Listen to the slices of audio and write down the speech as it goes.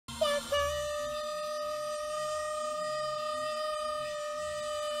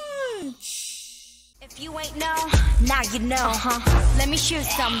If you ain't know, now you know, Let me shoot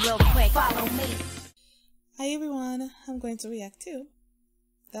some real quick. Follow me. Hi everyone, I'm going to react to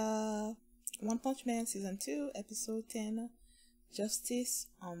the One Punch Man Season 2, Episode 10, Justice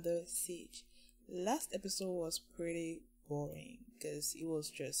Under Siege. Last episode was pretty boring because it was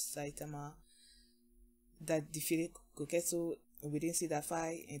just Saitama that defeated Koketsu. We didn't see that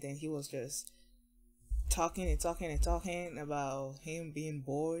fight, and then he was just talking about him being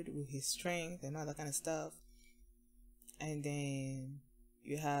bored with his strength and all that kind of stuff. And then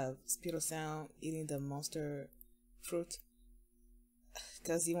you have Spiro Sound eating the monster fruit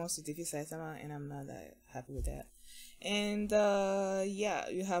because he wants to defeat Saitama, and I'm not that happy with that. And yeah,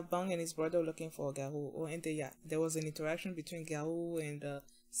 you have Bang and his brother looking for Garou. Oh, and there was an interaction between Garou and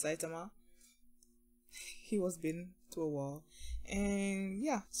Saitama. He was beaten to a wall, and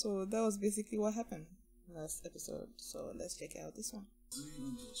yeah, so that was basically what happened last episode. So let's check out this one.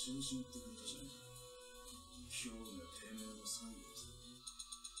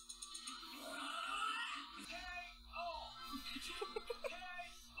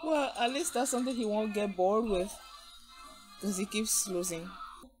 Well, at least that's something he won't get bored with, because he keeps losing.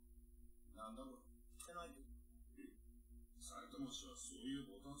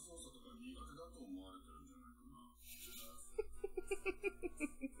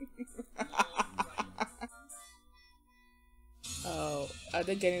 Oh, are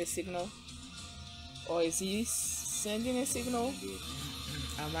they getting a signal? Or is he sending a signal?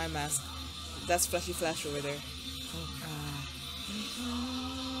 My mask. That's Flashy Flash over there.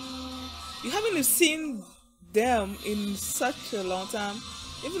 You haven't even seen them in such a long time.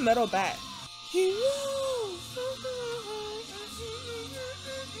 Even Metal Bat. He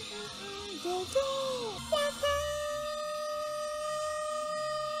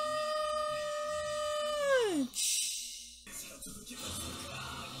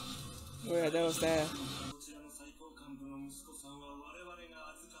where that was that.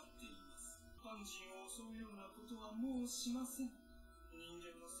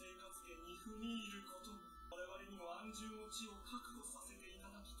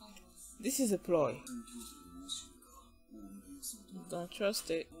 This is a ploy. Don't trust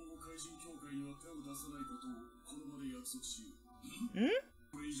it.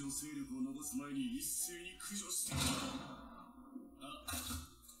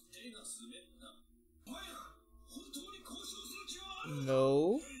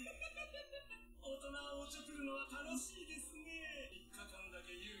 No.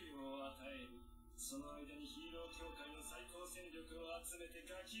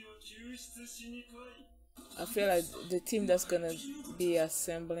 I feel like the team that's gonna be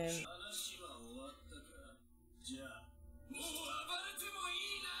assembling.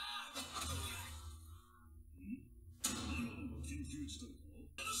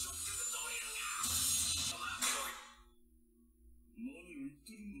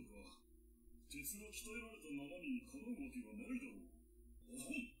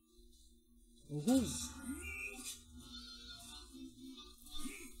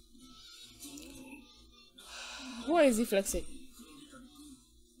 Why is he flexing?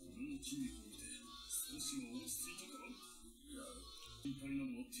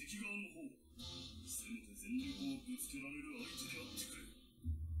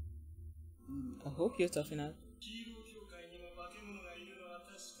 I hope you're tough enough.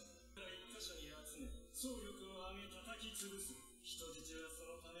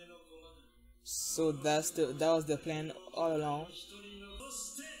 So that was the plan all along.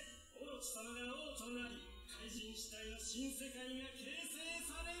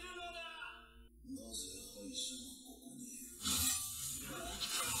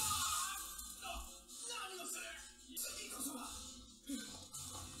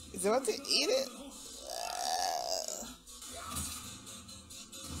 Is he about to eat it?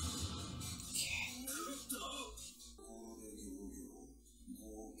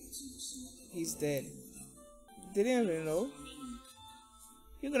 He's dead. They didn't even know.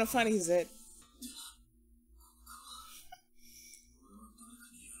 You're gonna find his head.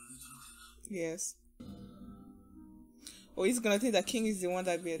 Yes. Oh, he's gonna think that King is the one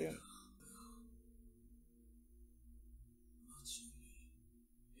that beat him.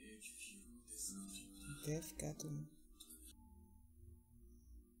 Death got him.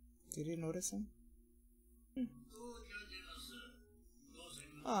 Did you notice him?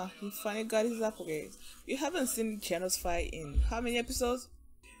 Ah, he finally got his applegate. You haven't seen Channel's fight in how many episodes?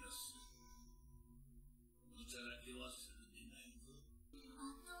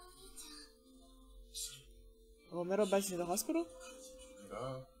 Oh, Metal Bat's in the hospital?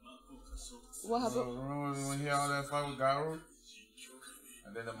 Yeah. What happened? Remember when he had all that fight with Garou?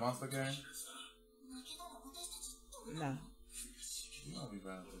 And then the monster came? Nah. You don't be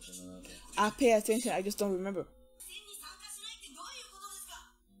paying attention to that. I pay attention, I just don't remember.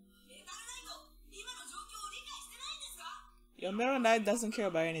 Your Mero Knight doesn't care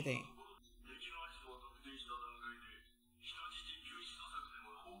about anything.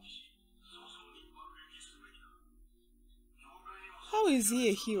 How is he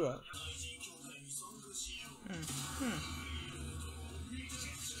a hero?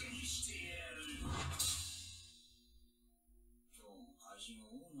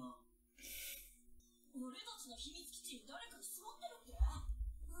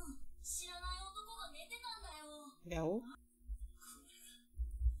 No.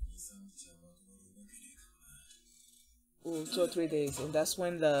 Oh, 2 or 3 days, and that's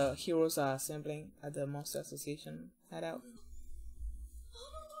when the heroes are assembling at the Monster Association hideout.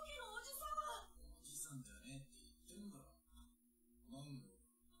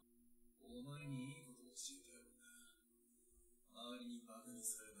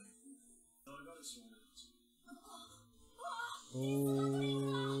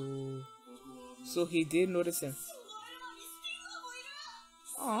 Oh, so he did notice him.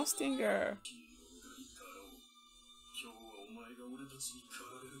 Oh, Stinger.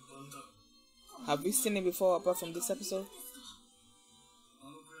 Have we seen him before apart from this episode?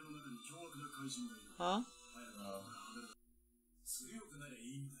 Huh?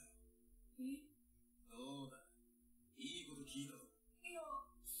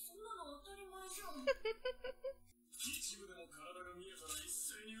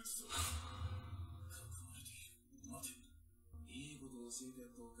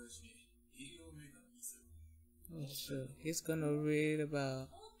 Oh, sure. He's gonna read about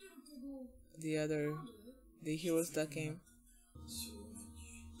the heroes that came.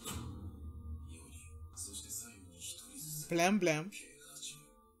 Blam blam.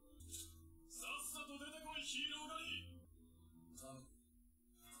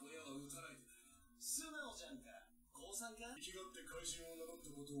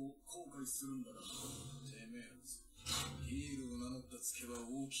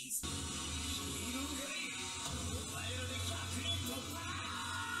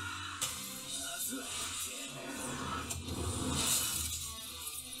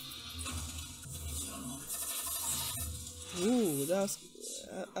 Ooh, that's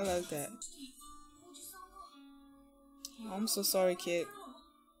I like that. I'm so sorry, kid.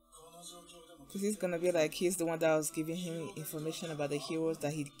 Because he's gonna be like he's the one that was giving him information about the heroes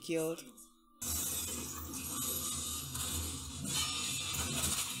that he killed.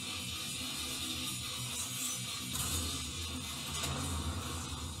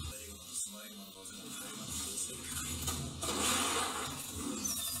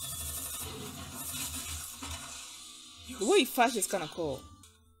 The way he fights is kind of cool.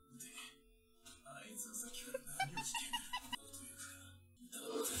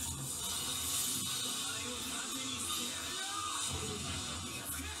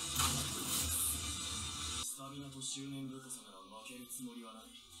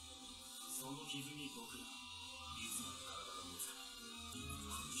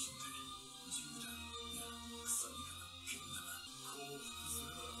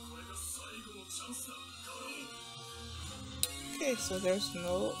 Okay, so there's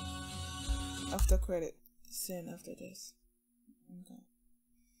no after credit scene after this. Okay.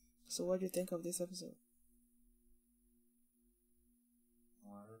 So what do you think of this episode?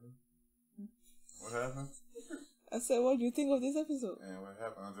 What happened? I said, what do you think of this episode? Man, what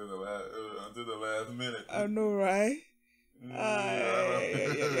happened until the last minute? I know, right? I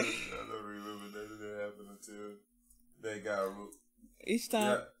don't remember that happened until they got root.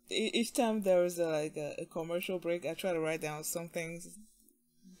 Each time there was a commercial break, I try to write down some things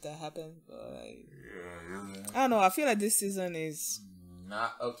that happened, but I don't know. I feel like this season is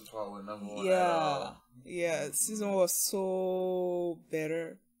not up to par with number one. Yeah. Season was so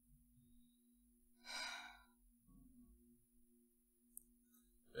better.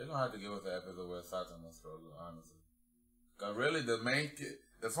 They're gonna have to give us an episode where Satama struggles, honestly. Cause really,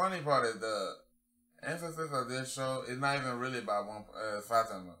 the funny part is the emphasis of this show is not even really about one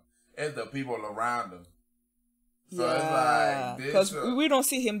Satama. It's the people around him. So it's like because we don't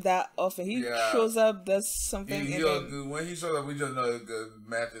see him that often. He shows up, does something. When he shows up, we just know the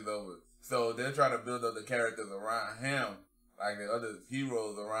match is over. So they're trying to build up the characters around him, like the other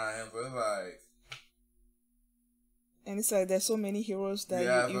heroes around him. So it's like. And it's like there's so many heroes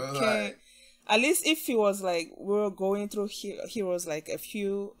that you can't. At least if he was like we're going through heroes, like a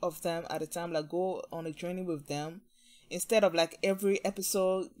few of them at a time, like go on a journey with them, instead of like every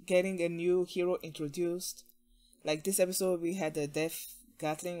episode getting a new hero introduced. Like this episode, we had the deaf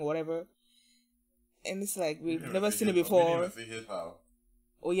Gatling or whatever, and it's like We we've didn't never even see seen it his- We didn't before. even see his power.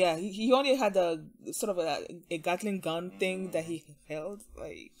 Oh yeah, he only had a sort of a Gatling gun thing that he held.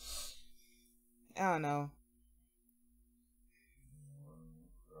 Like, I don't know.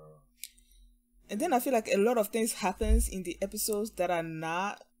 And then I feel like a lot of things happens in the episodes that are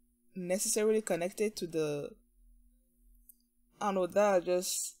not necessarily connected to the, I don't know, that are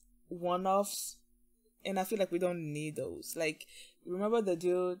just one-offs, and I feel like we don't need those. Like, remember the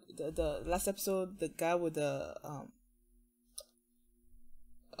dude, the last episode, the guy with uh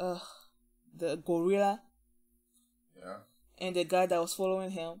the gorilla Yeah. and the guy that was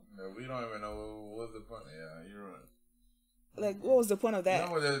following him. No, we don't even know what was the point. Yeah, you're right. Like, what was the point of You that?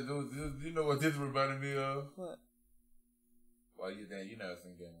 know what that dude? You know what this reminded me of? What? Well, you never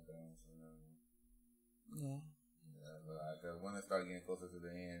seen Game of Thrones. So Yeah. yeah, but like when it started getting closer to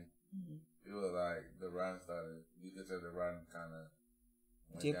the end, Mm-hmm. it was like the writing started. You could tell the writing kind of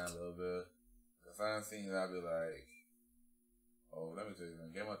went Dipped. down a little bit. The final scenes, I'd be like, oh, let me tell you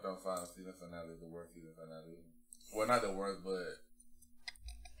something. Game of Thrones final season finale is the worst season finale. Well, not the worst, but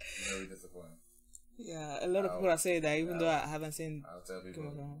very disappointing. Yeah, a lot of people are saying that, even though I haven't seen. I'll tell people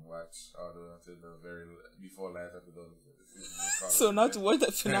Game of to Thrones. watch all the way until the very before last episode of the season. and call So it a not day. to watch the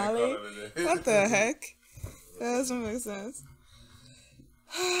Call finale? it a day. What the heck? That doesn't make sense.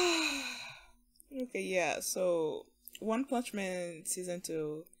 Okay, yeah. So One Punch Man season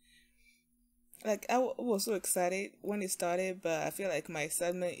 2. Like, I was so excited when it started, but I feel like my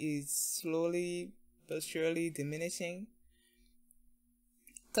excitement is slowly but surely diminishing.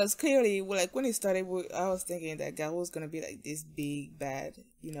 Because clearly, like, when it started, I was thinking that guy was gonna be like this big bad,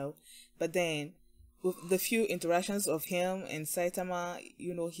 you know. But then, with the few interactions of him and Saitama,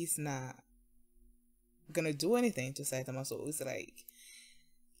 you know, he's not gonna do anything to Saitama. So it's like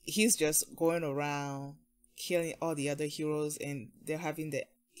he's just going around killing all the other heroes, and they're having the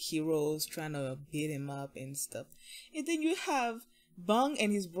heroes trying to beat him up and stuff. And then you have Bang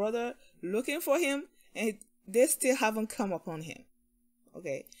and his brother looking for him, and they still haven't come upon him.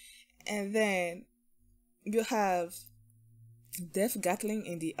 Okay. And then you have Death Gatling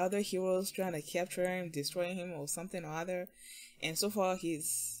and the other heroes trying to capture him, destroy him, or something or other. And so far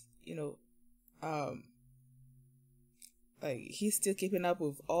he's, you know, like, he's still keeping up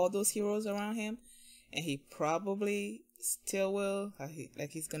with all those heroes around him, and he probably still will.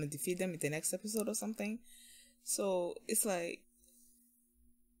 Like he's gonna defeat them in the next episode or something. So it's like,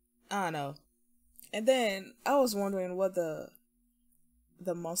 I don't know. And then I was wondering what the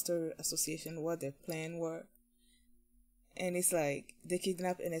Monster Association, what their plan were. And it's like they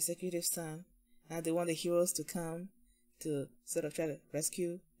kidnap an executive son. Now they want the heroes to come to sort of try to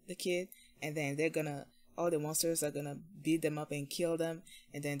rescue the kid, and then all the monsters are gonna beat them up and kill them,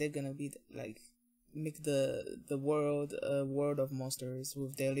 and then they're gonna be like make the world a world of monsters,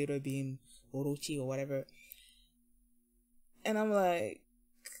 with their leader being Orochi or whatever. And I'm like,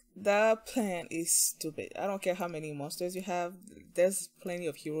 that plan is stupid. I don't care how many monsters you have. There's plenty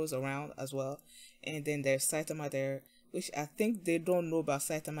of heroes around as well. And then there's Saitama there, which I think they don't know about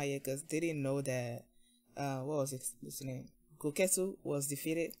Saitama yet, because they didn't know that what was his name? Goketsu was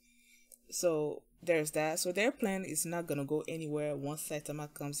defeated. So there's that. So their plan is not gonna go anywhere once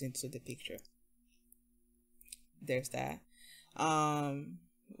Saitama comes into the picture. There's that.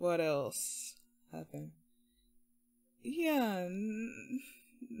 What else happened? Yeah,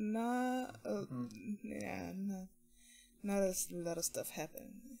 not a lot of stuff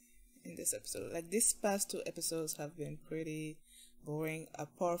happened in this episode. Like, these past 2 episodes have been pretty boring,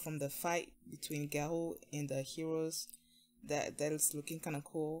 apart from the fight between Gaho and the heroes. That is looking kind of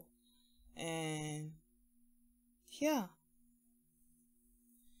cool. And yeah,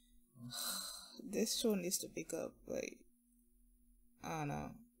 this show needs to pick up. Like, I don't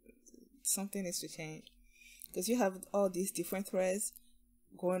know, something needs to change, because you have all these different threads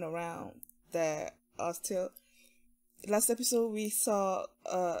going around that are still. Last episode we saw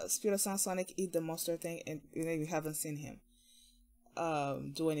Spirit of Sonic eat the monster thing, and then we haven't seen him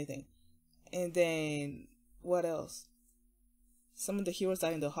do anything. And then what else? Some of the heroes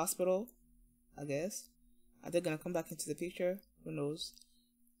are in the hospital, I guess. Are they gonna come back into the picture? Who knows?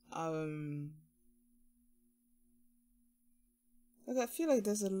 Like, I feel like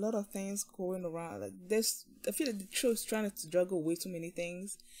there's a lot of things going around. Like, I feel like the show is trying to juggle way too many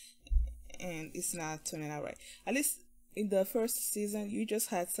things, and it's not turning out right. At least in the first season, you just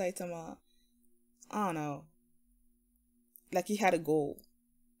had Saitama. I don't know. Like, he had a goal.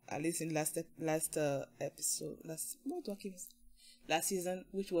 At least in last season,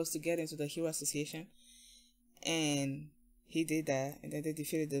 which was to get into the Hero Association, and he did that, and then they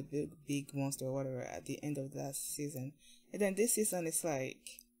defeated the big monster or whatever at the end of that season. And then this season, it's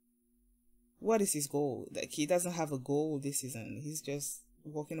like, what is his goal? Like, he doesn't have a goal this season. He's just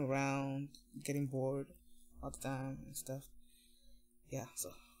walking around, getting bored all the time and stuff. Yeah,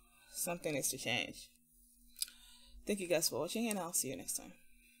 so something needs to change. Thank you guys for watching, and I'll see you next time.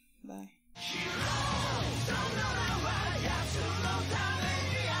 Bye.